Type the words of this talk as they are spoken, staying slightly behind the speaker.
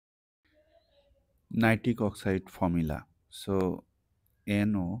Nitric oxide formula. So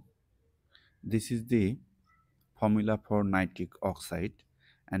NO, this is the formula for nitric oxide,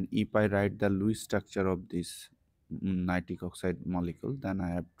 and if I write the Lewis structure of this nitric oxide molecule, then I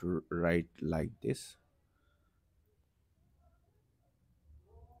have to write like this.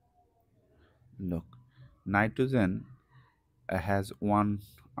 Look, nitrogen has one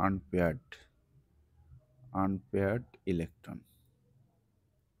unpaired electron.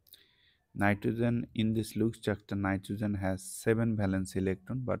 Nitrogen, in this Lewis structure, nitrogen has 7 valence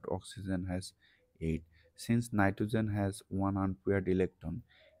electron, but oxygen has 8. Since nitrogen has one unpaired electron,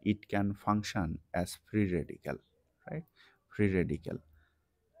 it can function as free radical, right? Free radical.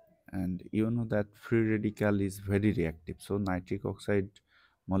 And you know that free radical is very reactive. So nitric oxide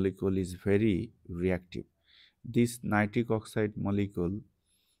molecule is very reactive. This nitric oxide molecule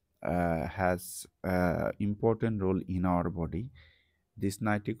has important role in our body. This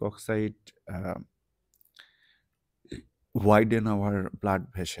nitric oxide widen our blood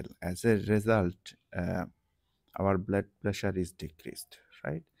vessel. As a result, our blood pressure is decreased,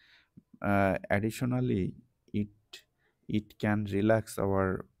 right? Additionally, it it can relax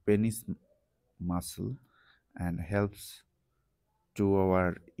our penis muscle and helps to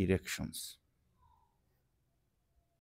our erections.